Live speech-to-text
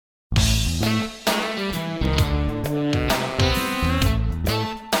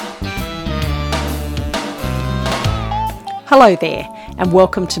Hello there, and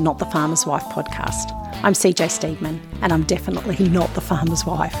welcome to Not the Farmer's Wife podcast. I'm CJ Steedman, and I'm definitely not the farmer's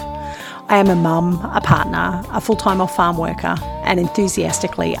wife. I am a mum, a partner, a full-time off-farm worker, and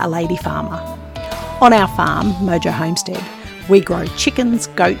enthusiastically a lady farmer. On our farm, Mojo Homestead, we grow chickens,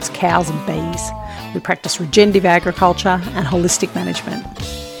 goats, cows and bees. We practice regenerative agriculture and holistic management.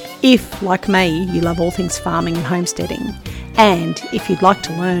 If, like me, you love all things farming and homesteading, and if you'd like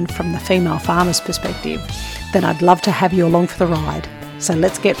to learn from the female farmer's perspective, then I'd love to have you along for the ride. So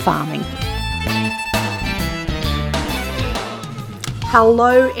let's get farming.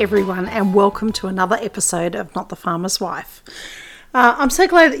 Hello everyone, and welcome to another episode of Not the Farmer's Wife. I'm so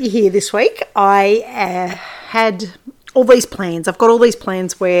glad that you're here this week. I had all these plans. I've got all these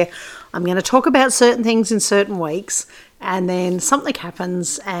plans where I'm going to talk about certain things in certain weeks, and then something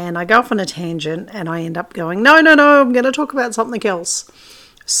happens and I go off on a tangent and I end up going, no, I'm going to talk about something else.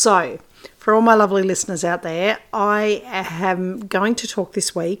 So, for all my lovely listeners out there, I am going to talk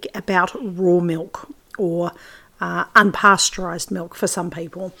this week about raw milk, or unpasteurised milk for some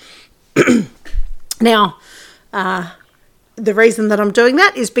people. Now, the reason that I'm doing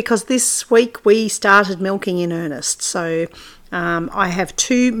that is because this week we started milking in earnest. So I have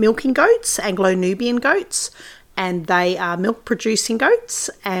two milking goats, Anglo-Nubian goats, and they are milk producing goats,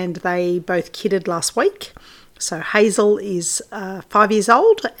 and they both kidded last week. So Hazel is 5 years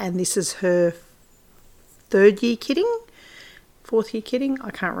old, and this is her fourth year kidding, I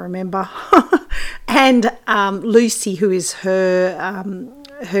can't remember. And Lucy, who is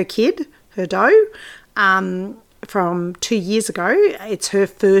her kid, her doe, from 2 years ago, it's her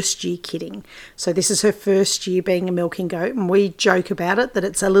first year kidding. So this is her first year being a milking goat, and we joke about it that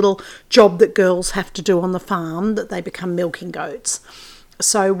it's a little job that girls have to do on the farm, that they become milking goats.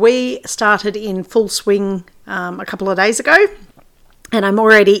 So we started in full swing a couple of days ago, and I'm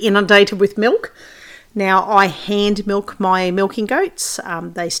already inundated with milk. Now I hand milk my milking goats.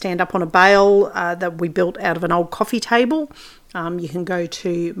 They stand up on a bale that we built out of an old coffee table. You can go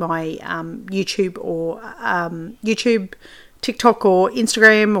to my YouTube, TikTok or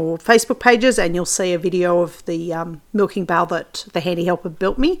Instagram or Facebook pages, and you'll see a video of the milking bale that the handy helper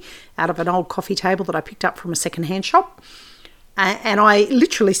built me out of an old coffee table that I picked up from a second-hand shop. And I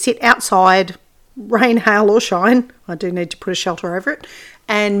literally sit outside, rain, hail or shine, I do need to put a shelter over it,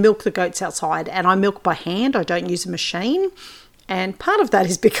 and milk the goats outside. And I milk by hand, I don't use a machine. And part of that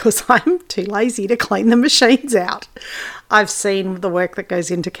is because I'm too lazy to clean the machines out. I've seen the work that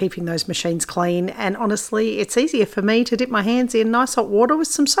goes into keeping those machines clean, and honestly, it's easier for me to dip my hands in nice hot water with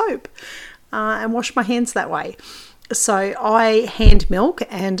some soap and wash my hands that way. So I hand milk,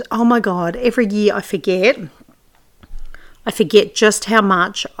 and oh my God, every year I forget just how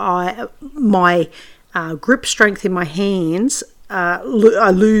much my grip strength in my hands,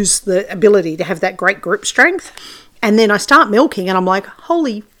 I lose the ability to have that great grip strength. And then I start milking and I'm like,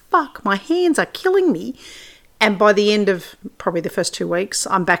 holy fuck, my hands are killing me. And by the end of probably the first 2 weeks,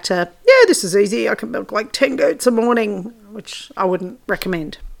 I'm back to, this is easy. I can milk like 10 goats a morning, which I wouldn't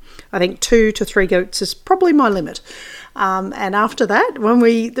recommend. I think 2 to 3 goats is probably my limit. And after that,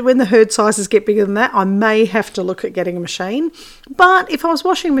 when the herd sizes get bigger than that, I may have to look at getting a machine. But if I was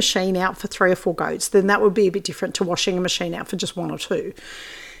washing a machine out for 3 or 4 goats, then that would be a bit different to washing a machine out for just 1 or 2.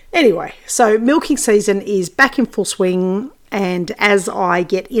 Anyway, so milking season is back in full swing, and as I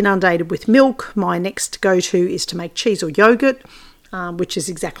get inundated with milk, my next go-to is to make cheese or yogurt, which is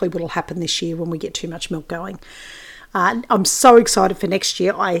exactly what will happen this year when we get too much milk going. I'm so excited for next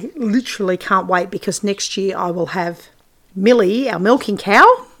year. I literally can't wait, because next year I will have Millie, our milking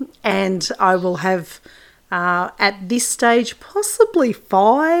cow, and I will have, at this stage, possibly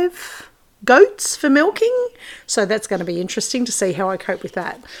 5 goats for milking. So that's going to be interesting to see how I cope with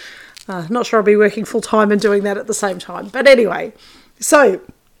that. Not sure I'll be working full time and doing that at the same time. But anyway, so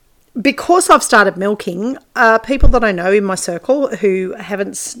because I've started milking, people that I know in my circle who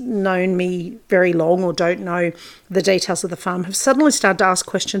haven't known me very long or don't know the details of the farm have suddenly started to ask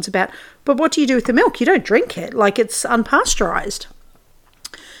questions about, but what do you do with the milk? You don't drink it, like it's unpasteurised.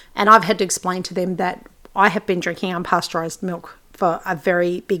 And I've had to explain to them that I have been drinking unpasteurised milk for a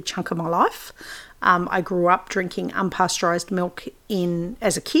very big chunk of my life. I grew up drinking unpasteurised milk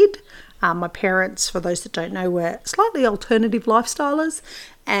as a kid. My parents, for those that don't know, were slightly alternative lifestylers,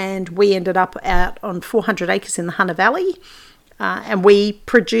 and we ended up out on 400 acres in the Hunter Valley, and we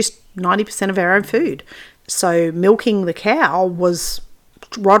produced 90% of our own food. So milking the cow was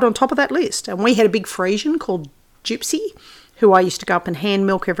right on top of that list. And we had a big Frisian called Gypsy, who I used to go up and hand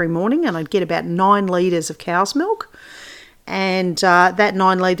milk every morning, and I'd get about 9 litres of cow's milk. And that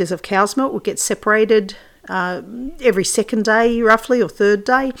 9 litres of cow's milk would get separated every second day roughly, or third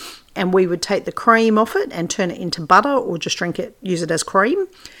day, and we would take the cream off it and turn it into butter, or just use it as cream.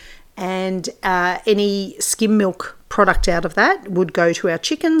 And any skim milk product out of that would go to our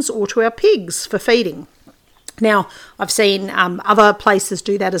chickens or to our pigs for feeding. Now, I've seen other places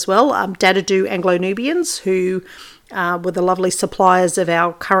do that as well. Dadadoo Anglo-Nubians, who were the lovely suppliers of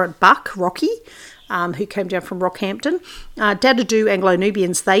our current buck, Rocky, who came down from Rockhampton. Dadadoo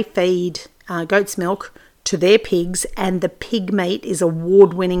Anglo-Nubians, they feed goat's milk to their pigs, and the pig meat is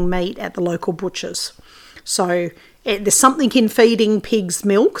award-winning meat at the local butchers. So there's something in feeding pigs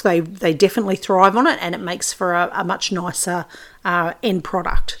milk. They definitely thrive on it, and it makes for a much nicer end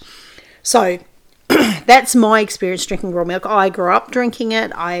product. So that's my experience drinking raw milk. I grew up drinking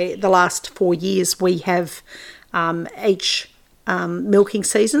it. The last 4 years we have each milking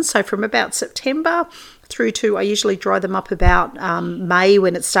season. So from about September through to, I usually dry them up about May,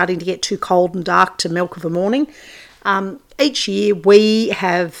 when it's starting to get too cold and dark to milk of a morning. Each year we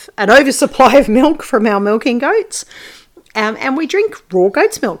have an oversupply of milk from our milking goats, and we drink raw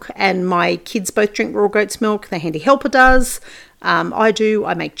goat's milk. And my kids both drink raw goat's milk. The handy helper does. I do.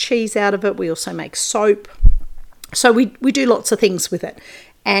 I make cheese out of it. We also make soap. So we do lots of things with it.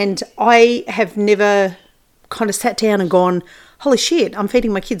 And I have never kind of sat down and gone, holy shit, I'm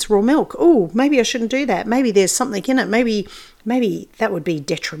feeding my kids raw milk. Oh, maybe I shouldn't do that. Maybe there's something in it. Maybe that would be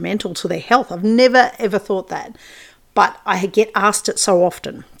detrimental to their health. I've never, ever thought that. But I get asked it so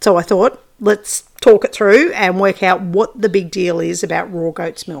often. So I thought, let's talk it through and work out what the big deal is about raw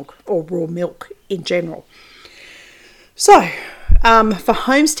goat's milk, or raw milk in general. So, for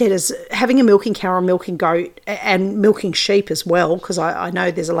homesteaders, having a milking cow or milking goat, and milking sheep as well, because I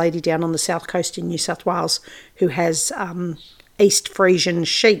know there's a lady down on the south coast in New South Wales who has East Frisian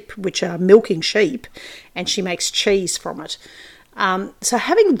sheep, which are milking sheep, and she makes cheese from it. So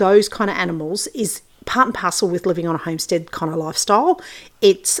having those kind of animals is part and parcel with living on a homestead kind of lifestyle.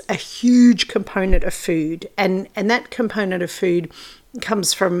 It's a huge component of food, and that component of food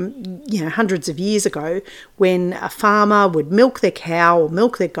comes from, hundreds of years ago, when a farmer would milk their cow or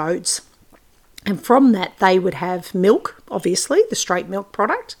milk their goats, and from that they would have milk, obviously the straight milk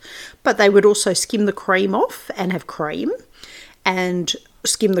product, but they would also skim the cream off and have cream, and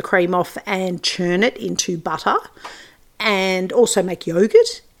skim the cream off and churn it into butter, and also make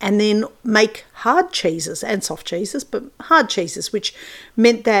yogurt, and then make hard cheeses and soft cheeses, but hard cheeses, which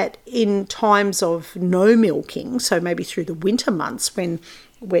meant that in times of no milking, so maybe through the winter months when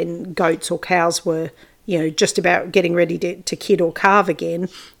goats or cows were, just about getting ready to kid or calve again,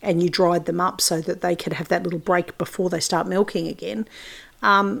 and you dried them up so that they could have that little break before they start milking again,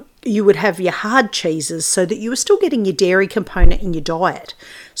 you would have your hard cheeses so that you were still getting your dairy component in your diet.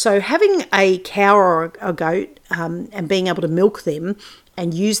 So having a cow or a goat and being able to milk them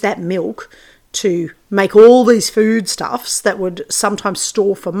and use that milk to make all these foodstuffs that would sometimes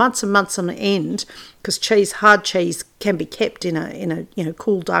store for months and months on end, because hard cheese can be kept in a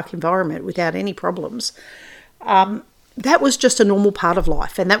cool, dark environment without any problems. That was just a normal part of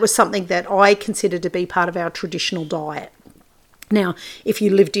life, and that was something that I considered to be part of our traditional diet. Now, if you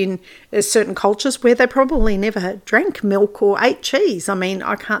lived in certain cultures where they probably never drank milk or ate cheese, I mean,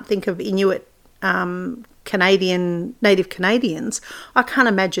 I can't think of Inuit native Canadians, I can't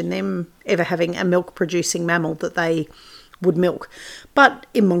imagine them ever having a milk producing mammal that they would milk. But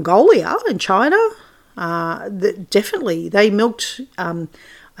in Mongolia, in China, definitely they milked,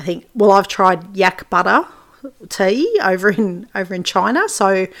 I've tried yak butter tea over in China,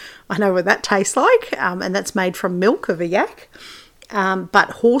 so I know what that tastes like, and that's made from milk of a yak.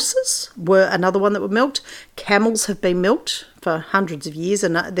 But horses were another one that were milked. Camels have been milked for hundreds of years,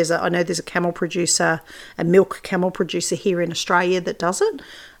 and I know there's a milk camel producer here in Australia that does it.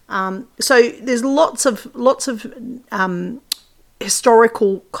 So there's lots of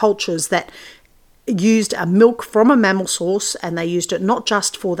historical cultures that used a milk from a mammal source, and they used it not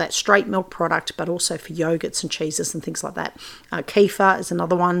just for that straight milk product, but also for yogurts and cheeses and things like that. Kefir is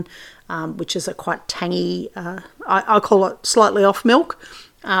another one, which is a quite tangy, I call it slightly off milk,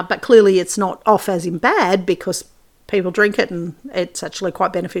 but clearly it's not off as in bad, because people drink it and it's actually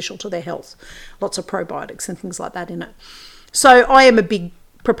quite beneficial to their health. Lots of probiotics and things like that in it. So I am a big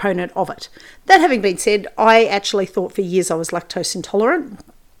proponent of it. That having been said, I actually thought for years I was lactose intolerant.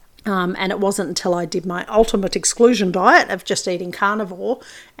 And it wasn't until I did my ultimate exclusion diet of just eating carnivore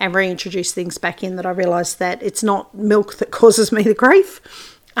and reintroduced things back in that I realised that it's not milk that causes me the grief.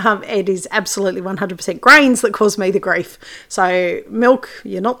 It is absolutely 100% grains that cause me the grief. So milk,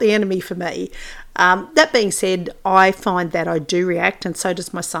 you're not the enemy for me. That being said, I find that I do react, and so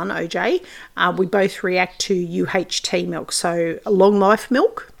does my son, OJ. We both react to UHT milk, so long life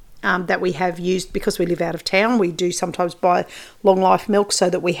milk. that we have used because we live out of town. We do sometimes buy long life milk so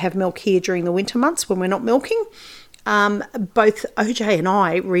that we have milk here during the winter months when we're not milking. Both OJ and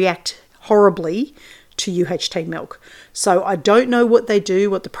I react horribly to UHT milk. So I don't know what they do,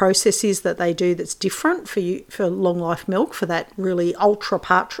 what the process is that they do that's different for long life milk, for that really ultra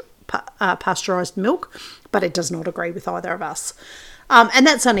pasteurised milk, but it does not agree with either of us. And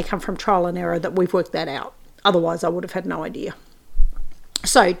that's only come from trial and error that we've worked that out. Otherwise, I would have had no idea.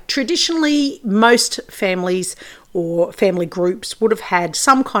 So traditionally, most families or family groups would have had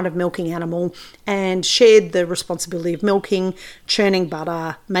some kind of milking animal and shared the responsibility of milking, churning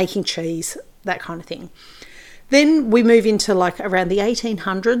butter, making cheese, that kind of thing. Then we move into like around the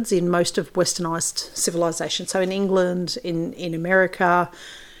 1800s in most of westernized civilization. So in England, in America,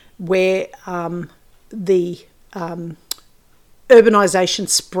 where the urbanization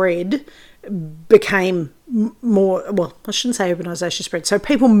spread, became more, well, I shouldn't say urbanisation spread. So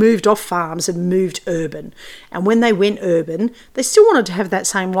people moved off farms and moved urban. And when they went urban, they still wanted to have that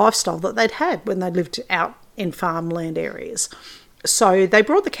same lifestyle that they'd had when they lived out in farmland areas. So they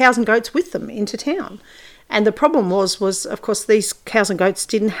brought the cows and goats with them into town. And the problem was of course, these cows and goats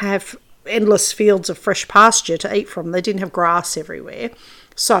didn't have endless fields of fresh pasture to eat from. They didn't have grass everywhere.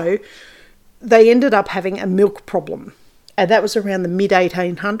 So they ended up having a milk problem. And that was around the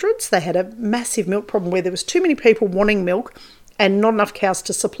mid-1800s. They had a massive milk problem where there was too many people wanting milk and not enough cows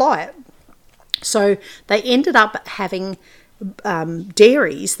to supply it. So they ended up having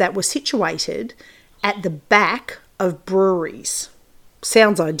dairies that were situated at the back of breweries.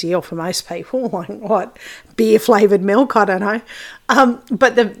 Sounds ideal for most people, like what, beer-flavoured milk, I don't know.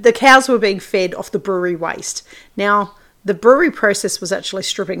 But the cows were being fed off the brewery waste. Now, the brewery process was actually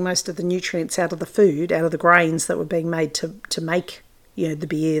stripping most of the nutrients out of the food, out of the grains that were being made to make, the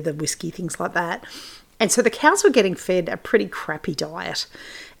beer, the whiskey, things like that. And so the cows were getting fed a pretty crappy diet.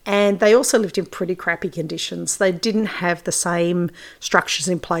 And they also lived in pretty crappy conditions. They didn't have the same structures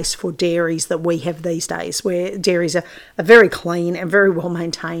in place for dairies that we have these days, where dairies are very clean and very well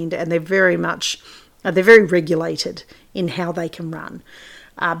maintained, and they're very regulated in how they can run.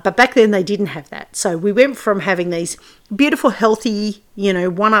 But back then they didn't have that. So we went from having these beautiful, healthy,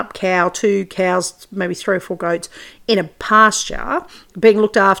 one up cow, 2 cows, maybe 3 or 4 goats in a pasture, being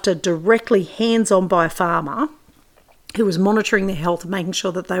looked after directly hands-on by a farmer who was monitoring their health and making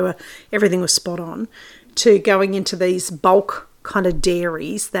sure that everything was spot on, to going into these bulk kind of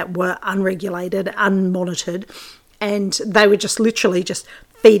dairies that were unregulated, unmonitored, and they were just literally just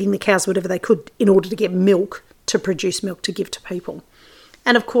feeding the cows whatever they could in order to get milk, to produce milk to give to people.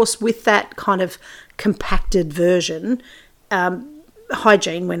 And of course, with that kind of compacted version,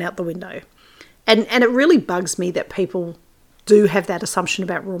 hygiene went out the window. And it really bugs me that people do have that assumption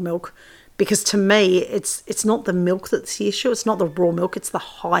about raw milk, because to me, it's not the milk that's the issue. It's not the raw milk. It's the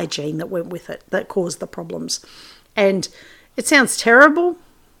hygiene that went with it that caused the problems. And it sounds terrible.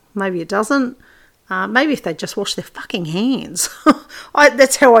 Maybe it doesn't. Maybe if they just wash their fucking hands.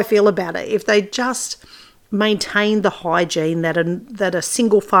 That's how I feel about it. If they just maintain the hygiene that a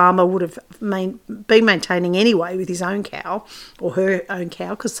single farmer would have been maintaining anyway with his own cow or her own cow,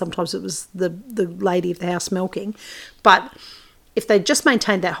 because sometimes it was the lady of the house milking. But if they just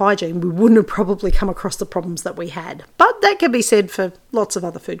maintained that hygiene, we wouldn't have probably come across the problems that we had. But that can be said for lots of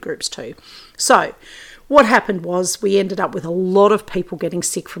other food groups too. So what happened was we ended up with a lot of people getting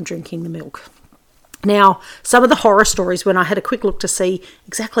sick from drinking the milk. Now, some of the horror stories, when I had a quick look to see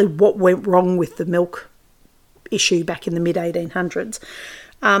exactly what went wrong with the milk issue back in the mid-1800s,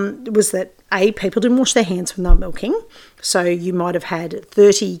 was that people didn't wash their hands when they were milking. So you might have had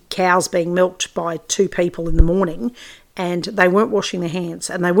 30 cows being milked by 2 people in the morning, and they weren't washing their hands.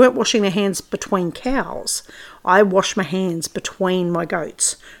 And they weren't washing their hands between cows. I wash my hands between my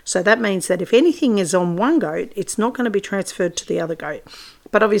goats. So that means that if anything is on one goat, it's not going to be transferred to the other goat.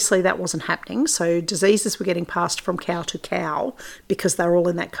 But obviously that wasn't happening. So diseases were getting passed from cow to cow because they were all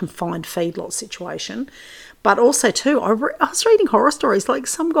in that confined feedlot situation. But also too, I was reading horror stories. Like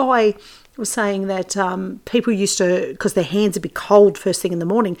some guy was saying that people used to, because their hands would be cold first thing in the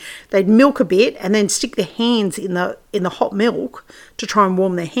morning, they'd milk a bit and then stick their hands in the hot milk to try and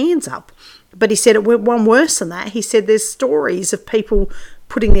warm their hands up. But he said it went one worse than that. He said there's stories of people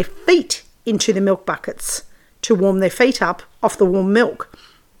putting their feet into the milk buckets to warm their feet up off the warm milk.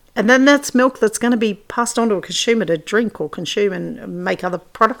 And then that's milk that's going to be passed on to a consumer to drink or consume and make other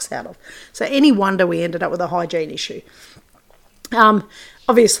products out of. So any wonder we ended up with a hygiene issue.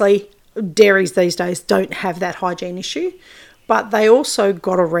 Obviously, dairies these days don't have that hygiene issue, but they also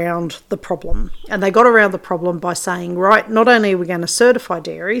got around the problem. And they got around the problem by saying, right, not only are we going to certify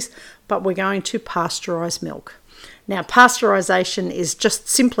dairies, but we're going to pasteurise milk. Now, pasteurisation is just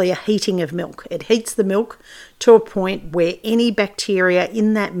simply a heating of milk. It heats the milk to a point where any bacteria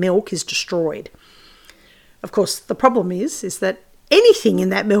in that milk is destroyed. Of course, the problem is that anything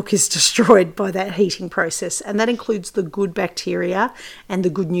in that milk is destroyed by that heating process, and that includes the good bacteria and the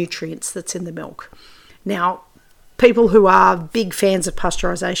good nutrients that's in the milk. Now, people who are big fans of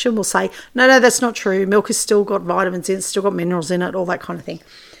pasteurisation will say, no, that's not true. Milk has still got vitamins in it, still got minerals in it, all that kind of thing.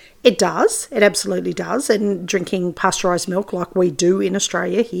 It does. It absolutely does. And drinking pasteurised milk like we do in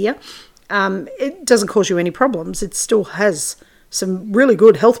Australia here, it doesn't cause you any problems. It still has some really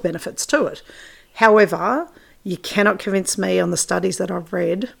good health benefits to it. However, you cannot convince me on the studies that I've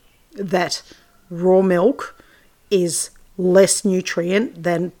read that raw milk is less nutrient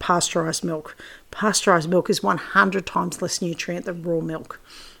than pasteurised milk. Pasteurised milk is 100 times less nutrient than raw milk.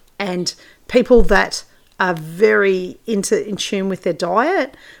 And people that are very in tune with their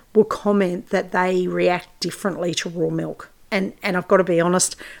diet will comment that they react differently to raw milk. And I've got to be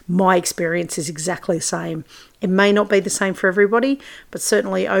honest, my experience is exactly the same. It may not be the same for everybody, but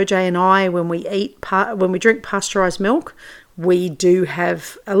certainly OJ and I, when we drink pasteurised milk, we do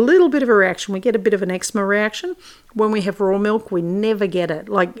have a little bit of a reaction. We get a bit of an eczema reaction. When we have raw milk, we never get it.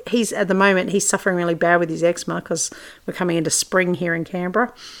 Like at the moment, he's suffering really bad with his eczema because we're coming into spring here in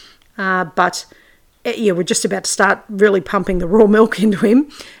Canberra. But we're just about to start really pumping the raw milk into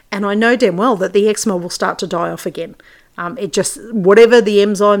him. And I know damn well that the eczema will start to die off again. Whatever the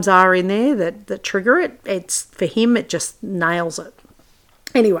enzymes are in there that trigger it, it's for him, it just nails it.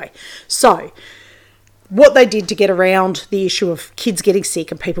 Anyway, so what they did to get around the issue of kids getting sick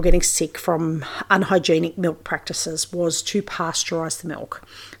and people getting sick from unhygienic milk practices was to pasteurise the milk.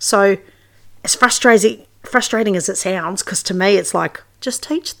 So as frustrating as it sounds, because to me it's like, just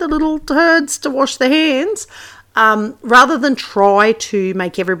teach the little turds to wash their hands. Rather than try to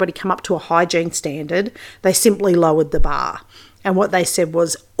make everybody come up to a hygiene standard, they simply lowered the bar. And what they said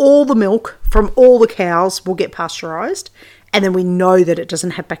was all the milk from all the cows will get pasteurised, and then we know that it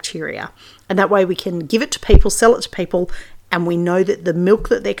doesn't have bacteria. And that way we can give it to people, sell it to people, and we know that the milk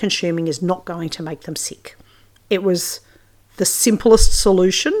that they're consuming is not going to make them sick. It was the simplest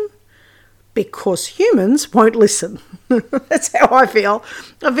solution because humans won't listen. That's how I feel.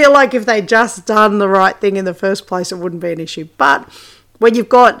 I feel like if they'd just done the right thing in the first place, it wouldn't be an issue. But when you've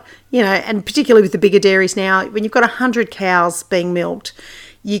got, and particularly with the bigger dairies now, when you've got 100 cows being milked,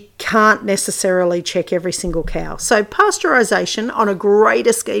 you can't necessarily check every single cow. So pasteurisation on a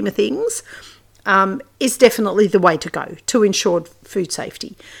greater scheme of things is definitely the way to go to ensure food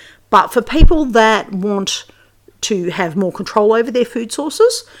safety. But for people that want to have more control over their food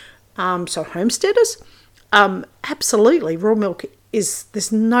sources, so homesteaders, absolutely, raw milk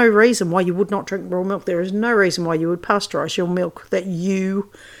there's no reason why you would not drink raw milk. There is no reason why you would pasteurise your milk that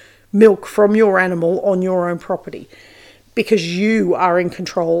you milk from your animal on your own property, because you are in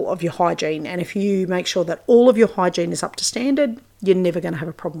control of your hygiene. And if you make sure that all of your hygiene is up to standard, you're never going to have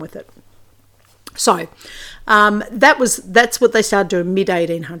a problem with it. So that's what they started doing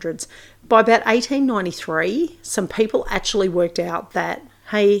mid-1800s. By about 1893, some people actually worked out that,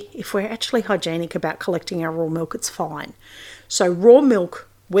 hey, if we're actually hygienic about collecting our raw milk, it's fine. So raw milk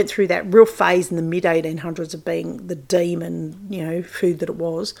went through that real phase in the mid-1800s of being the demon, food that it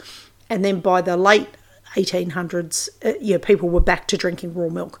was. And then by the late 1800s, people were back to drinking raw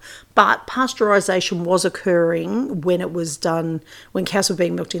milk. But pasteurisation was occurring when it was done, when cows were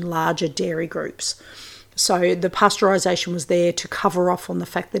being milked in larger dairy groups. So the pasteurisation was there to cover off on the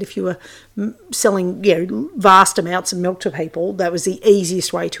fact that if you were selling, vast amounts of milk to people, that was the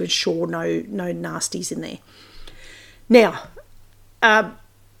easiest way to ensure no nasties in there. Now,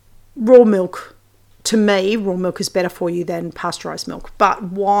 raw milk, to me, raw milk is better for you than pasteurised milk. But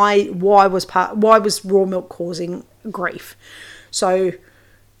why was raw milk causing grief? So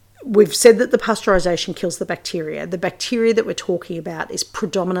we've said that the pasteurisation kills the bacteria. The bacteria that we're talking about is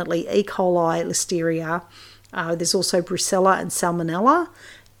predominantly E. coli, Listeria. There's also Brucella and Salmonella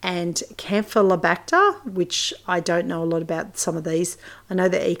and Campylobacter, which I don't know a lot about some of these. I know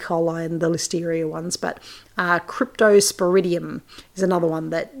the E. coli and the Listeria ones, but Cryptosporidium is another one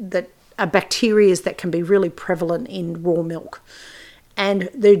that are bacteria that can be really prevalent in raw milk. And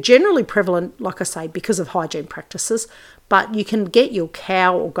they're generally prevalent, like I say, because of hygiene practices, but you can get your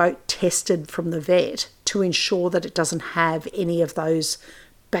cow or goat tested from the vet to ensure that it doesn't have any of those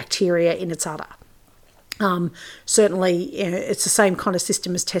bacteria in its udder. Certainly, it's the same kind of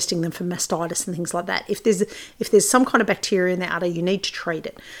system as testing them for mastitis and things like that. If there's some kind of bacteria in the udder, you need to treat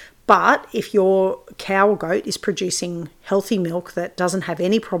it. But if your cow or goat is producing healthy milk that doesn't have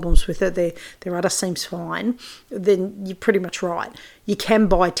any problems with it, their udder seems fine, then you're pretty much right. You can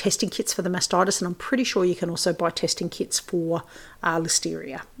buy testing kits for the mastitis, and I'm pretty sure you can also buy testing kits for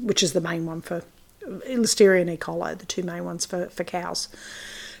Listeria, which is the main one for Listeria and E. coli, the two main ones for cows.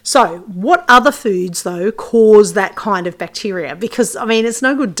 So what other foods, though, cause that kind of bacteria? Because, I mean, it's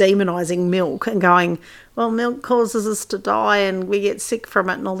no good demonising milk and going, well, milk causes us to die and we get sick from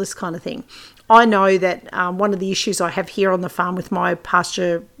it and all this kind of thing. I know that one of the issues I have here on the farm with my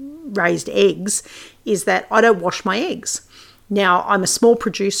pasture-raised eggs is that I don't wash my eggs. Now, I'm a small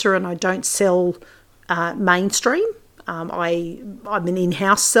producer and I don't sell mainstream. I'm an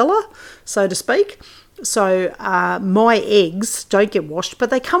in-house seller, so to speak. So my eggs don't get washed, but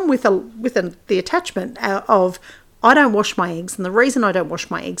they come with the attachment of I don't wash my eggs. And the reason I don't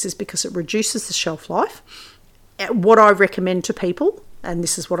wash my eggs is because it reduces the shelf life. What I recommend to people, and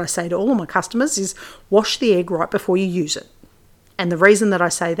this is what I say to all of my customers, is wash the egg right before you use it. And the reason that I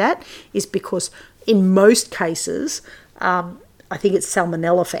say that is because in most cases, I think it's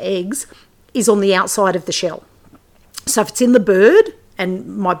salmonella for eggs, is on the outside of the shell. So if it's in the bird, and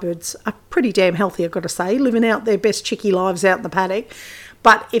my birds are pretty damn healthy, I've got to say, living out their best chickie lives out in the paddock.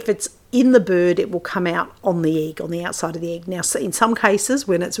 But if it's in the bird, it will come out on the egg, on the outside of the egg. Now, in some cases,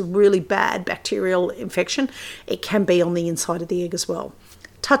 when it's a really bad bacterial infection, it can be on the inside of the egg as well.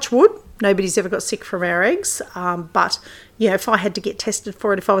 Touch wood, nobody's ever got sick from our eggs. But, if I had to get tested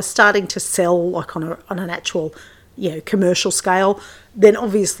for it, if I was starting to sell like on an actual commercial scale, then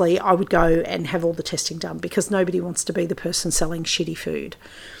obviously I would go and have all the testing done, because nobody wants to be the person selling shitty food.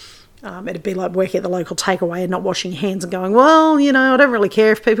 It'd be like working at the local takeaway and not washing your hands and going, well, I don't really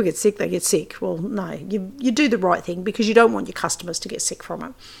care if people get sick, they get sick. Well, no, you do the right thing because you don't want your customers to get sick from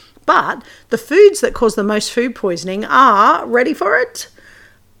it. But the foods that cause the most food poisoning are, ready for it,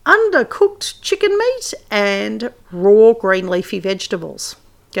 undercooked chicken meat and raw green leafy vegetables.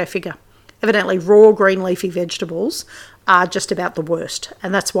 Go figure. Evidently, raw green leafy vegetables are just about the worst.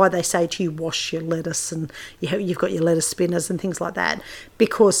 And that's why they say to you, wash your lettuce, and you've got your lettuce spinners and things like that.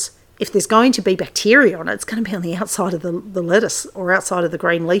 Because if there's going to be bacteria on it, it's going to be on the outside of the lettuce or outside of the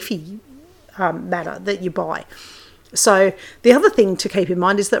green leafy matter that you buy. So the other thing to keep in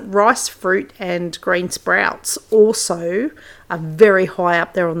mind is that rice, fruit and green sprouts also are very high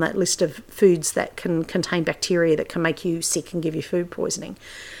up there on that list of foods that can contain bacteria that can make you sick and give you food poisoning.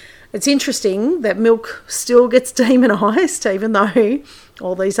 It's interesting that milk still gets demonised, even though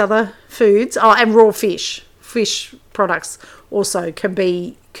all these other foods, and raw fish products also can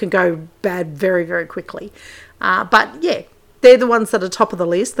go bad very, very quickly. But yeah, they're the ones that are top of the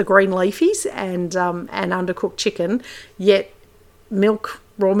list, the green leafies and undercooked chicken. Yet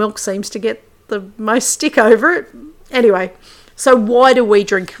raw milk seems to get the most stick over it. Anyway, so why do we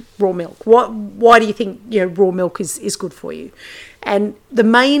drink raw milk? Why do you think raw milk is good for you? And the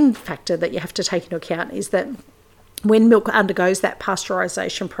main factor that you have to take into account is that when milk undergoes that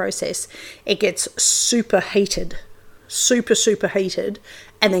pasteurization process, it gets superheated,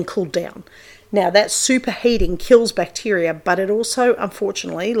 and then cooled down. Now, that superheating kills bacteria, but it also,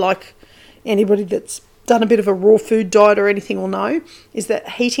 unfortunately, like anybody that's done a bit of a raw food diet or anything will know, is that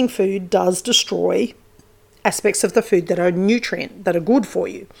heating food does destroy aspects of the food that are nutrient, that are good for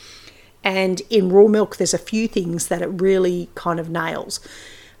you. And in raw milk, there's a few things that it really kind of nails.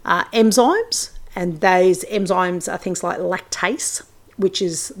 Enzymes, and those enzymes are things like lactase, which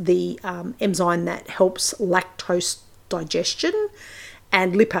is the enzyme that helps lactose digestion,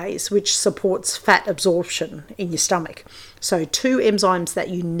 and lipase, which supports fat absorption in your stomach. So 2 enzymes that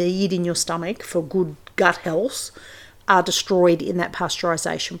you need in your stomach for good gut health are destroyed in that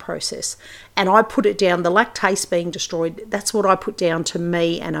pasteurization process. And I put it down, the lactase being destroyed, that's what I put down to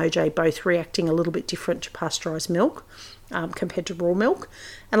me and OJ both reacting a little bit different to pasteurized milk compared to raw milk.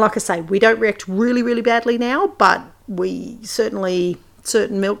 And like I say, we don't react really, really badly now, but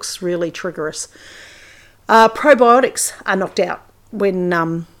certain milks really trigger us. Probiotics are knocked out when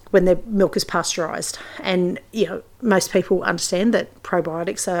their milk is pasteurized. And, most people understand that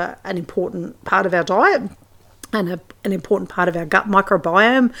probiotics are an important part of our diet and an important part of our gut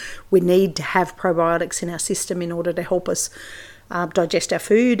microbiome. We need to have probiotics in our system in order to help us digest our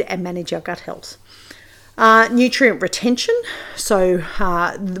food and manage our gut health. Nutrient retention. So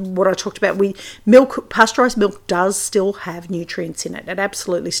what I talked about, pasteurized milk does still have nutrients in it. It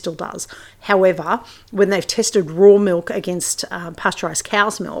absolutely still does. However, when they've tested raw milk against pasteurized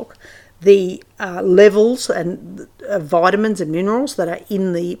cow's milk, the levels and vitamins and minerals that are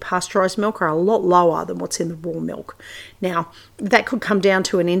in the pasteurized milk are a lot lower than what's in the raw milk. Now, that could come down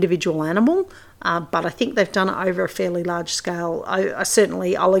to an individual animal. but I think they've done it over a fairly large scale.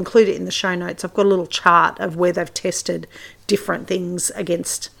 I'll include it in the show notes. I've got a little chart of where they've tested different things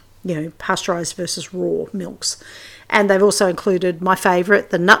against, pasteurised versus raw milks. And they've also included my favourite,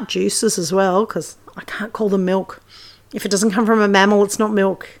 the nut juices as well, because I can't call them milk. If it doesn't come from a mammal, it's not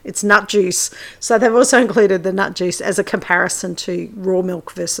milk, it's nut juice. So they've also included the nut juice as a comparison to raw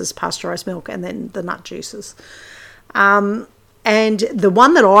milk versus pasteurised milk, and then the nut juices. And the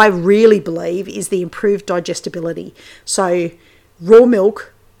one that I really believe is the improved digestibility. So raw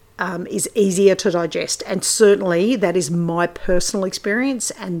milk is easier to digest, and certainly that is my personal experience,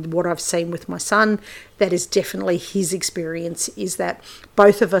 and what I've seen with my son, that is definitely his experience, is that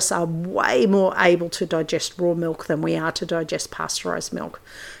both of us are way more able to digest raw milk than we are to digest pasteurised milk.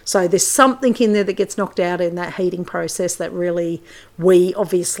 So there's something in there that gets knocked out in that heating process that really we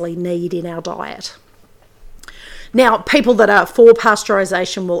obviously need in our diet. Now, people that are for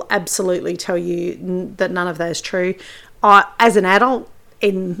pasteurisation will absolutely tell you that none of that is true. As an adult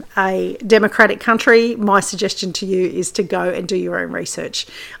in a democratic country, my suggestion to you is to go and do your own research.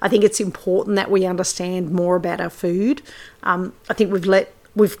 I think it's important that we understand more about our food. I think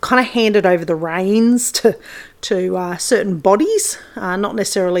we've kind of handed over the reins to certain bodies, not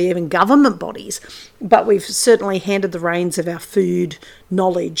necessarily even government bodies, but we've certainly handed the reins of our food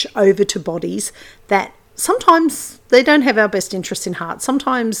knowledge over to bodies that sometimes they don't have our best interests in heart.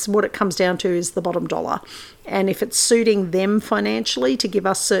 Sometimes what it comes down to is the bottom dollar. And if it's suiting them financially to give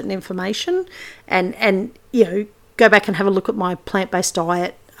us certain information, and go back and have a look at my plant-based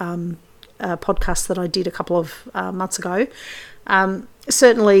diet podcast that I did a couple of months ago.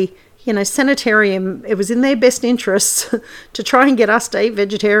 Certainly, Sanitarium, it was in their best interests to try and get us to eat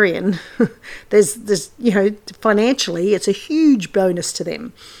vegetarian. There's financially, it's a huge bonus to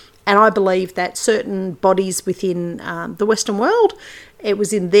them. And I believe that certain bodies within the Western world, it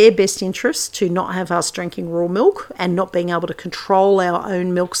was in their best interest to not have us drinking raw milk and not being able to control our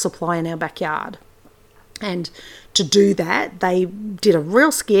own milk supply in our backyard. And to do that, they did a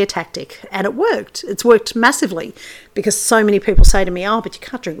real scare tactic, and it worked. It's worked massively, because so many people say to me, but you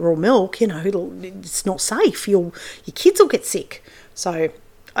can't drink raw milk, it's not safe. Your kids will get sick. So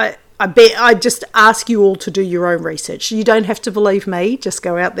I just ask you all to do your own research. You don't have to believe me. Just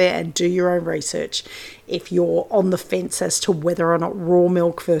go out there and do your own research if you're on the fence as to whether or not raw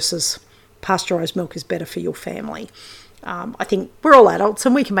milk versus pasteurised milk is better for your family. I think we're all adults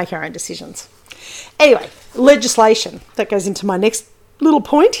and we can make our own decisions. Anyway, legislation. That goes into my next little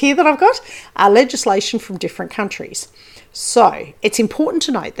point here that I've got. Legislation from different countries. So it's important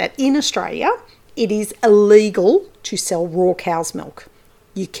to note that in Australia, it is illegal to sell raw cow's milk.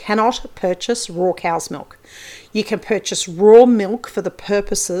 You cannot purchase raw cow's milk. You can purchase raw milk for the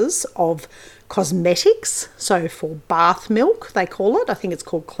purposes of cosmetics. So for bath milk, they call it. I think it's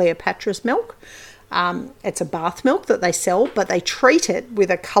called Cleopatra's milk. It's a bath milk that they sell, but they treat it with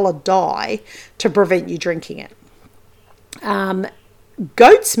a coloured dye to prevent you drinking it.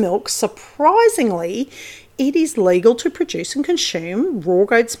 Goat's milk, surprisingly, it is legal to produce and consume raw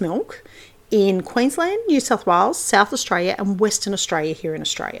goat's milk in Queensland, New South Wales, South Australia and Western Australia here in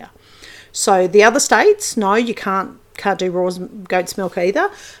Australia. So the other states, no, you can't do raw goat's milk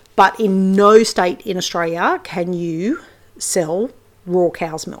either, but in no state in Australia can you sell raw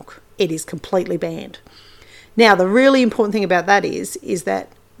cow's milk. It is completely banned. Now, the really important thing about that is that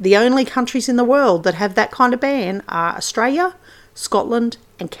the only countries in the world that have that kind of ban are Australia, Scotland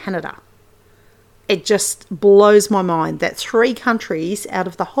and Canada. It just blows my mind that 3 countries out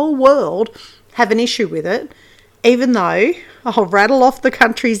of the whole world have an issue with it, even though I'll rattle off the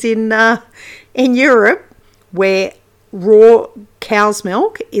countries in Europe where raw cow's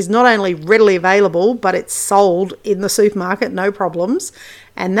milk is not only readily available, but it's sold in the supermarket, no problems.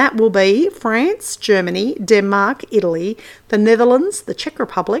 And that will be France, Germany, Denmark, Italy, the Netherlands, the Czech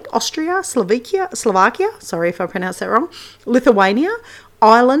Republic, Austria, Slovakia, sorry if I pronounced that wrong, Lithuania,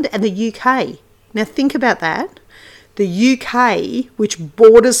 Ireland and the UK. Now think about that. The UK, which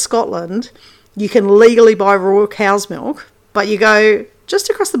borders Scotland, you can legally buy raw cow's milk, but you go just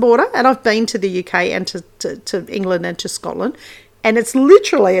across the border, and I've been to the UK and to England and to Scotland, and it's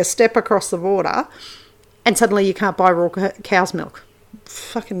literally a step across the border, and suddenly you can't buy raw cow's milk.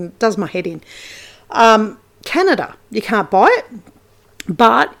 Fucking does my head in. Canada, you can't buy it,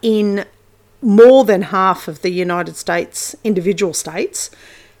 but in more than half of the United States, individual states,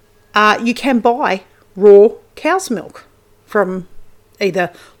 you can buy raw cow's milk from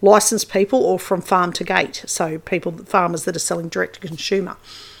either licensed people or from farm to gate. So farmers that are selling direct to consumer.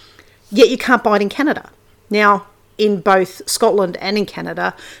 Yet you can't buy it in Canada. Now, in both Scotland and in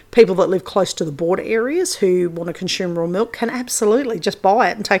Canada, people that live close to the border areas who want to consume raw milk can absolutely just buy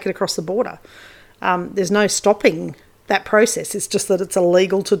it and take it across the border. There's no stopping that process. It's just that it's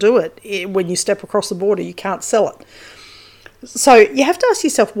illegal to do it. When you step across the border, you can't sell it. So you have to ask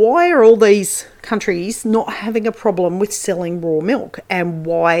yourself, why are all these countries not having a problem with selling raw milk? And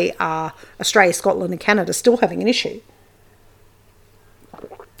why are Australia, Scotland and Canada still having an issue?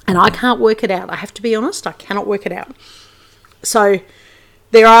 And I can't work it out. I have to be honest, I cannot work it out. So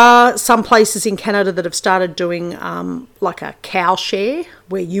there are some places in Canada that have started doing like a cow share,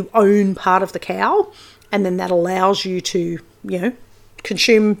 where you own part of the cow, and then that allows you to,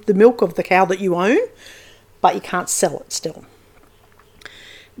 consume the milk of the cow that you own, but you can't sell it still.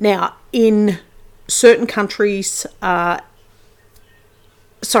 Now, in certain countries, in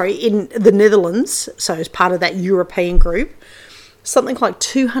the Netherlands, so as part of that European group, something like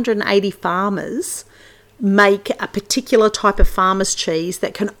 280 farmers make a particular type of farmer's cheese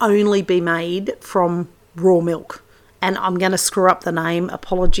that can only be made from raw milk. And I'm going to screw up the name.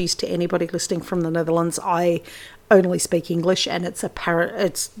 Apologies to anybody listening from the Netherlands. I only speak English, and it's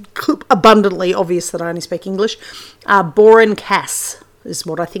abundantly obvious that I only speak English. Boerin Cass is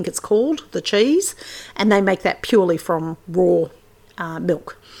what I think it's called, the cheese. And they make that purely from raw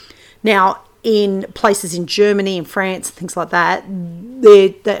milk. Now, in places in Germany and France and things like that,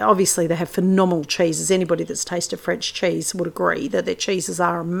 they obviously they have phenomenal cheeses. Anybody that's tasted French cheese would agree that their cheeses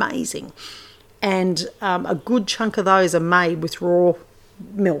are amazing. And a good chunk of those are made with raw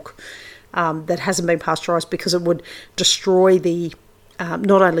milk that hasn't been pasteurised, because it would destroy the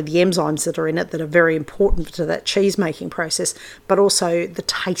not only the enzymes that are in it that are very important to that cheese making process, but also the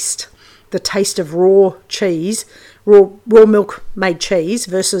taste. The taste of raw cheese, raw milk made cheese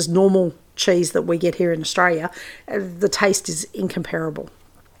versus normal cheese that we get here in Australia, the taste is incomparable.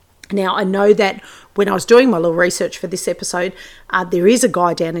 Now, I know that when I was doing my little research for this episode, there is a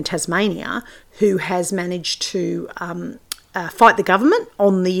guy down in Tasmania who has managed to fight the government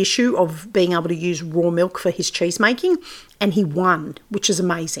on the issue of being able to use raw milk for his cheese making, and he won, which is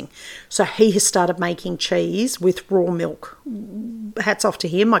amazing. So he has started making cheese with raw milk. Hats off to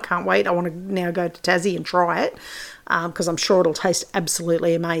him. I can't wait. I want to now go to Tassie and try it, because I'm sure it'll taste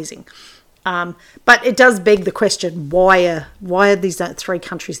absolutely amazing. But it does beg the question, why are these three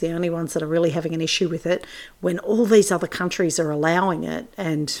countries the only ones that are really having an issue with it when all these other countries are allowing it?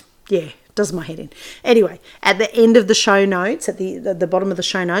 And yeah, it does my head in. Anyway, at the end of the show notes, at the bottom of the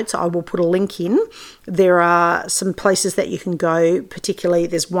show notes, I will put a link in. There are some places that you can go, particularly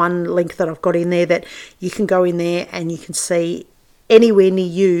there's one link that I've got in there that you can go in there and you can see anywhere near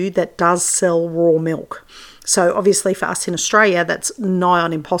you that does sell raw milk. So obviously for us in Australia, that's nigh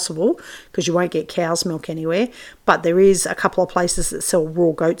on impossible because you won't get cow's milk anywhere. But there is a couple of places that sell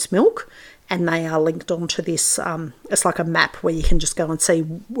raw goat's milk, and they are linked onto this. It's like a map where you can just go and see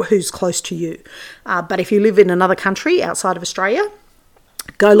who's close to you. But if you live in another country outside of Australia,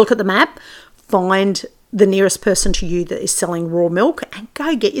 go look at the map, find the nearest person to you that is selling raw milk, and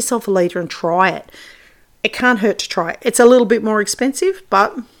go get yourself a litre and try it. It can't hurt to try it. It's a little bit more expensive,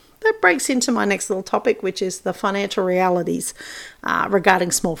 but that breaks into my next little topic, which is the financial realities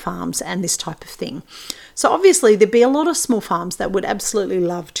regarding small farms and this type of thing. So obviously there'd be a lot of small farms that would absolutely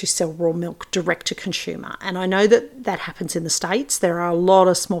love to sell raw milk direct to consumer. And I know that that happens in the States. There are a lot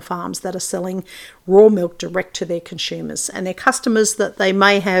of small farms that are selling raw milk direct to their consumers and their customers that they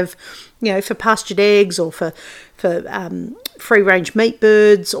may have, for pastured eggs or for free-range meat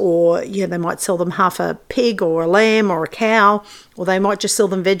birds, or they might sell them half a pig or a lamb or a cow, or they might just sell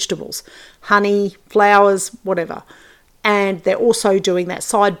them vegetables, honey, flowers, whatever. And they're also doing that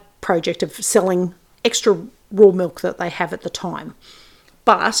side project of selling extra raw milk that they have at the time.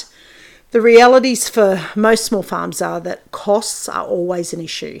 But the realities for most small farms are that costs are always an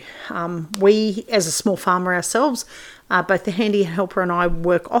issue. We, as a small farmer ourselves, both the handy helper and I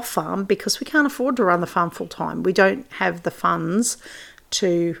work off farm because we can't afford to run the farm full time. We don't have the funds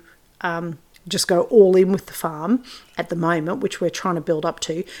to just go all in with the farm at the moment, which we're trying to build up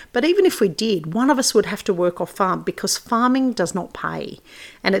to. But even if we did, one of us would have to work off farm because farming does not pay.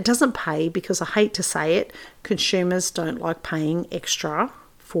 And it doesn't pay because, I hate to say it, consumers don't like paying extra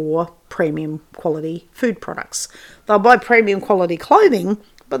for premium quality food products. They'll buy premium quality clothing,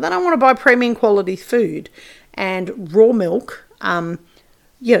 but they don't want to buy premium quality food. And raw milk,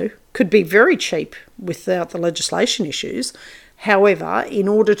 could be very cheap without the legislation issues. However, in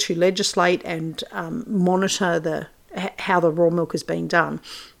order to legislate and monitor how the raw milk is being done,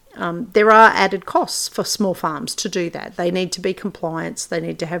 there are added costs for small farms to do that. They need to be compliant, they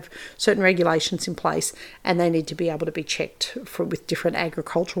need to have certain regulations in place, and they need to be able to be checked with different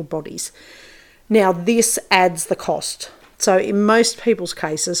agricultural bodies. Now, this adds the cost. So in most people's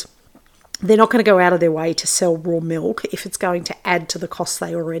cases, they're not going to go out of their way to sell raw milk if it's going to add to the costs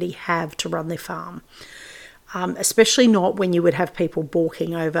they already have to run their farm. Especially not when you would have people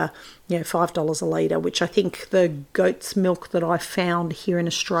balking over, $5 a litre, which I think the goat's milk that I found here in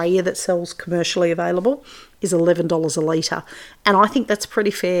Australia that sells commercially available is $11 a litre. And I think that's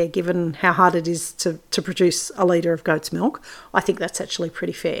pretty fair given how hard it is to produce a litre of goat's milk. I think that's actually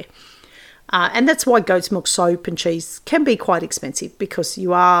pretty fair. And that's why goat's milk soap and cheese can be quite expensive, because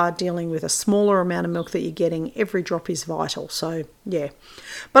you are dealing with a smaller amount of milk that you're getting. Every drop is vital. So, yeah.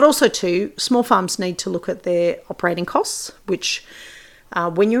 But also, too, small farms need to look at their operating costs, which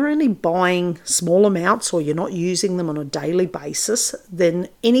when you're only buying small amounts or you're not using them on a daily basis, then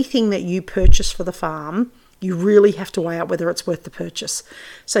anything that you purchase for the farm, you really have to weigh out whether it's worth the purchase.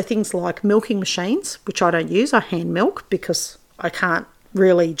 So things like milking machines, which I don't use, I hand milk because I can't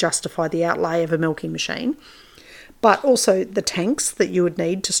really justify the outlay of a milking machine, but also the tanks that you would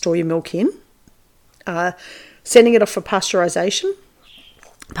need to store your milk in, sending it off for pasteurisation.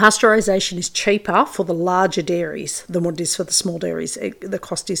 Pasteurisation is cheaper for the larger dairies than what it is for the small dairies. The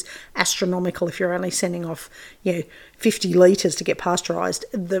cost is astronomical if you're only sending off 50 litres to get pasteurised.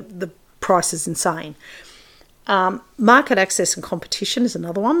 The price is insane. Market access and competition is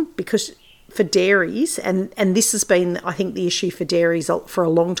another one, because for dairies, and this has been, I think, the issue for dairies for a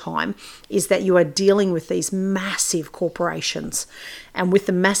long time, is that you are dealing with these massive corporations. And with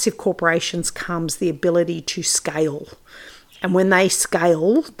the massive corporations comes the ability to scale. And when they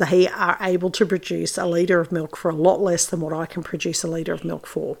scale, they are able to produce a litre of milk for a lot less than what I can produce a litre of milk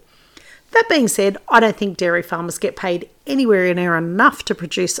for. That being said, I don't think dairy farmers get paid anywhere near enough to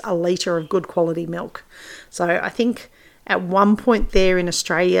produce a litre of good quality milk. So I think at one point there in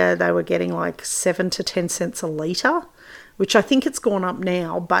Australia, they were getting like 7 to 10 cents a litre, which I think it's gone up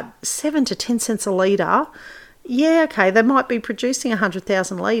now, but 7 to 10 cents a litre, yeah, okay, they might be producing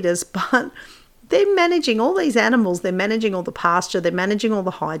 100,000 litres, but they're managing all these animals, they're managing all the pasture, they're managing all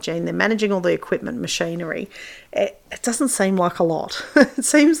the hygiene, they're managing all the equipment, machinery. It doesn't seem like a lot. It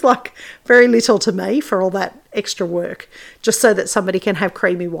seems like very little to me for all that extra work, just so that somebody can have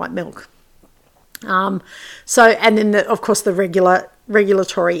creamy white milk. And then of course the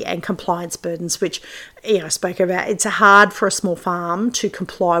regulatory and compliance burdens, which I spoke about. It's hard for a small farm to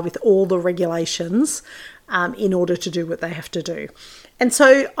comply with all the regulations in order to do what they have to do. And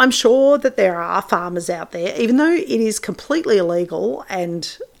so I'm sure that there are farmers out there, even though it is completely illegal,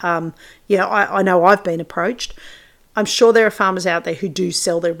 and I know I've been approached. I'm sure there are farmers out there who do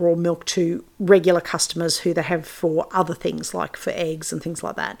sell their raw milk to regular customers who they have for other things, like for eggs and things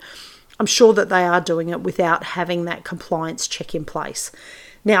like that. I'm sure that they are doing it without having that compliance check in place.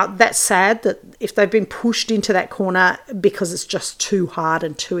 Now, that's sad that if they've been pushed into that corner because it's just too hard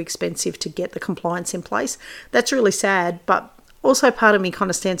and too expensive to get the compliance in place, that's really sad. But also part of me kind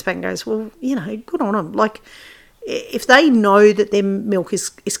of stands back and goes, well, good on them. Like, if they know that their milk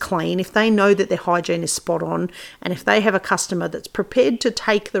is clean, if they know that their hygiene is spot on, and if they have a customer that's prepared to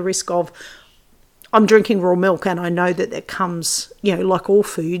take the risk of, I'm drinking raw milk and I know that it comes, like all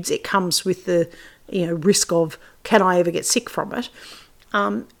foods, it comes with the, risk of, can I ever get sick from it?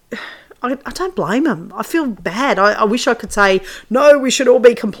 I don't blame them. I feel bad. I wish I could say, no, we should all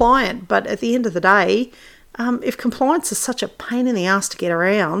be compliant. But at the end of the day, if compliance is such a pain in the ass to get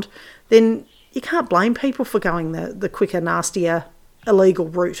around, then you can't blame people for going the quicker, nastier, illegal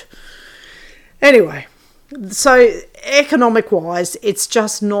route. Anyway, so economic-wise, it's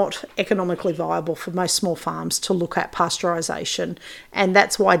just not economically viable for most small farms to look at pasteurisation, and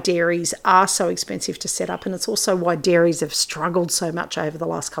that's why dairies are so expensive to set up, and it's also why dairies have struggled so much over the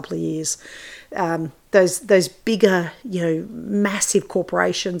last couple of years. Those bigger, massive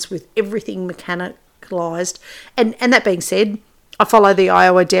corporations with everything mechanicalised, and that being said, I follow the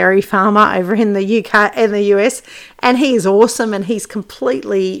Iowa dairy farmer over in the UK and the US, and he is awesome and he's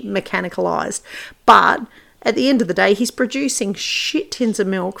completely mechanicalised. But at the end of the day, he's producing shit tins of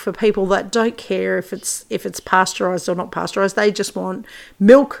milk for people that don't care if it's pasteurised or not pasteurised. They just want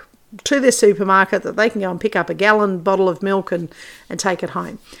milk to their supermarket that they can go and pick up a gallon bottle of milk and take it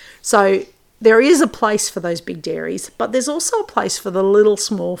home. So there is a place for those big dairies, but there's also a place for the little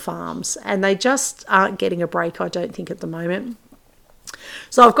small farms, and they just aren't getting a break, I don't think, at the moment.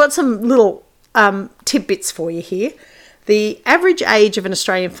 So I've got some little tidbits for you here. The average age of an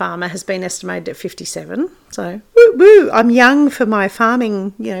Australian farmer has been estimated at 57. So, woo, I'm young for my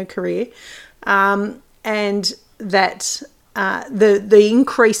farming, career. And that the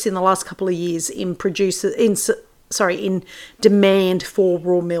increase in the last couple of years in demand for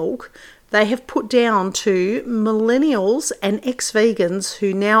raw milk, they have put down to millennials and ex-vegans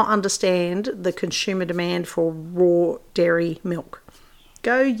who now understand the consumer demand for raw dairy milk.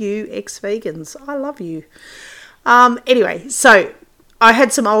 Go you ex-vegans. I love you. Anyway, so I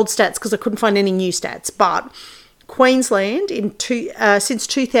had some old stats because I couldn't find any new stats, but Queensland since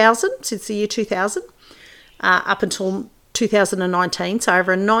the year 2000, up until 2019, so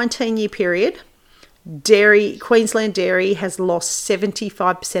over a 19-year period, Queensland Dairy has lost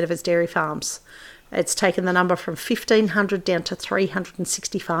 75% of its dairy farms. It's taken the number from 1,500 down to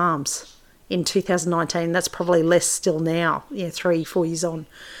 360 farms in 2019. That's probably less still now, 3-4 years on.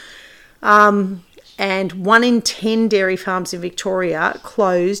 And 1 in 10 dairy farms in Victoria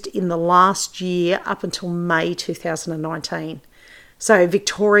closed in the last year up until May 2019. So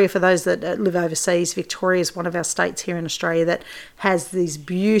Victoria, for those that live overseas, Victoria is one of our states here in Australia that has these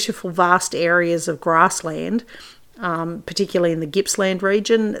beautiful vast areas of grassland, particularly in the Gippsland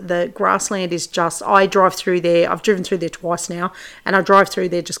region. The grassland is just, I drive through there, I've driven through there twice now, and I drive through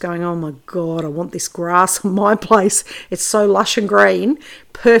there just going, oh my God, I want this grass on my place. It's so lush and green,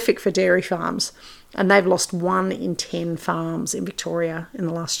 perfect for dairy farms. And they've lost 1 in 10 farms in Victoria in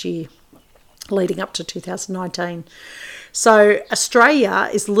the last year, leading up to 2019. So Australia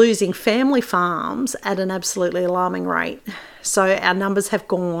is losing family farms at an absolutely alarming rate. So our numbers have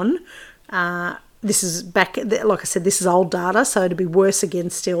gone, this is back, like I said, this is old data, so it'll be worse again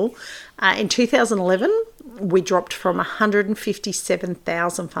still. In 2011, we dropped from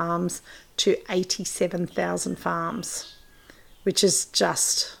 157,000 farms to 87,000 farms, which is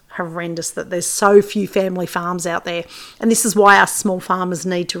just horrendous that there's so few family farms out there. And this is why us small farmers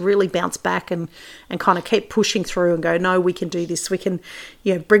need to really bounce back and kind of keep pushing through and go, no, we can do this. We can,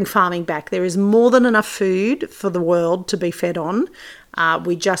 bring farming back. There is more than enough food for the world to be fed on.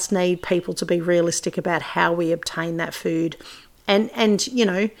 We just need people to be realistic about how we obtain that food and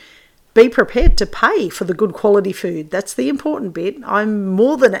be prepared to pay for the good quality food. That's the important bit. I'm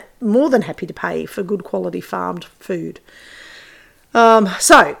more than happy to pay for good quality farmed food.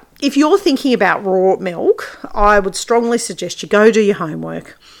 So if you're thinking about raw milk, I would strongly suggest you go do your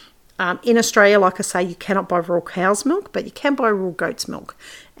homework. In Australia, like I say, you cannot buy raw cow's milk, but you can buy raw goat's milk.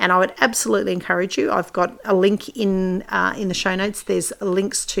 And I would absolutely encourage you. I've got a link in the show notes. There's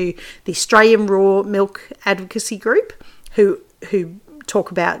links to the Australian Raw Milk Advocacy Group who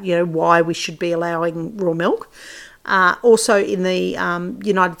talk about, why we should be allowing raw milk. Also in the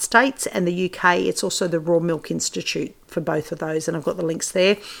United States and the UK, it's also the Raw Milk Institute for both of those, and I've got the links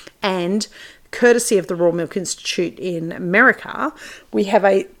there. And courtesy of the Raw Milk Institute in America, we have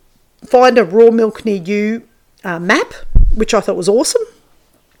a Find a Raw Milk Near You map, which I thought was awesome.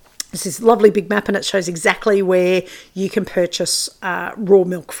 It's this lovely big map, and it shows exactly where you can purchase raw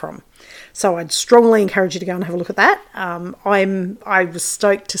milk from. So I'd strongly encourage you to go and have a look at that. I was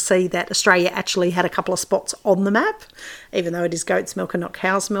stoked to see that Australia actually had a couple of spots on the map, even though it is goat's milk and not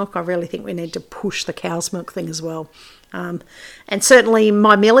cow's milk. I really think we need to push the cow's milk thing as well. And certainly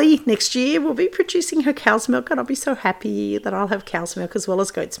my Millie next year will be producing her cow's milk, and I'll be so happy that I'll have cow's milk as well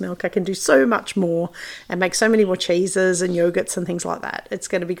as goat's milk. I can do so much more and make so many more cheeses and yogurts and things like that. It's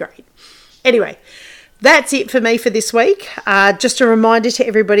going to be great. Anyway, that's it for me for this week. Just a reminder to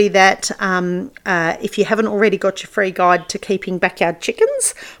everybody that if you haven't already got your free guide to keeping backyard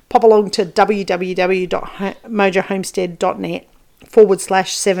chickens, pop along to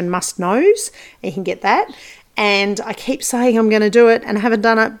www.mojohomestead.net/7 and you can get that. And I keep saying I'm going to do it and I haven't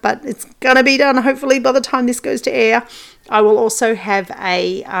done it, but it's going to be done hopefully by the time this goes to air. I will also have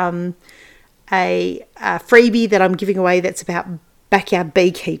a freebie that I'm giving away that's about backyard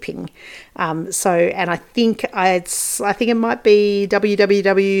beekeeping. And I think it might be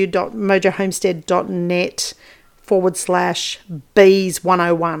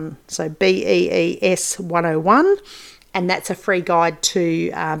www.mojohomestead.net/bees101. So BEES 101. And that's a free guide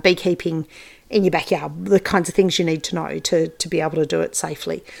to beekeeping in your backyard, the kinds of things you need to know to be able to do it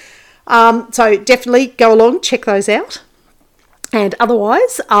safely. So definitely go along, check those out. And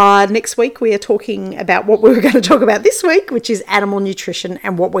otherwise, next week we are talking about what we were going to talk about this week, which is animal nutrition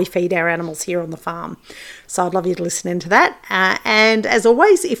and what we feed our animals here on the farm. So I'd love you to listen into that. And as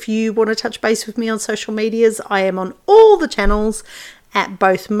always, if you want to touch base with me on social medias, I am on all the channels at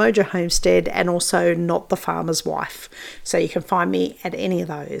both Mojo Homestead and also Not the Farmer's Wife. So you can find me at any of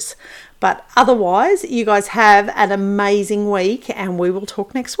those. But otherwise, you guys have an amazing week and we will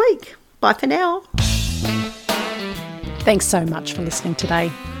talk next week. Bye for now. Thanks so much for listening today.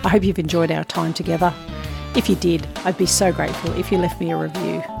 I hope you've enjoyed our time together. If you did, I'd be so grateful if you left me a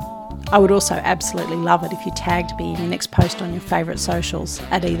review. I would also absolutely love it if you tagged me in your next post on your favourite socials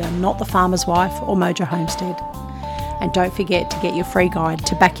at either Not the Farmer's Wife or Mojo Homestead. And don't forget to get your free guide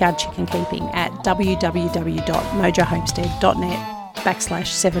to backyard chicken keeping at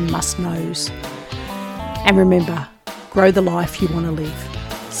www.mojohomestead.net/7must-knows. And remember, grow the life you want to live.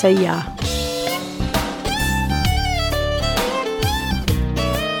 See ya.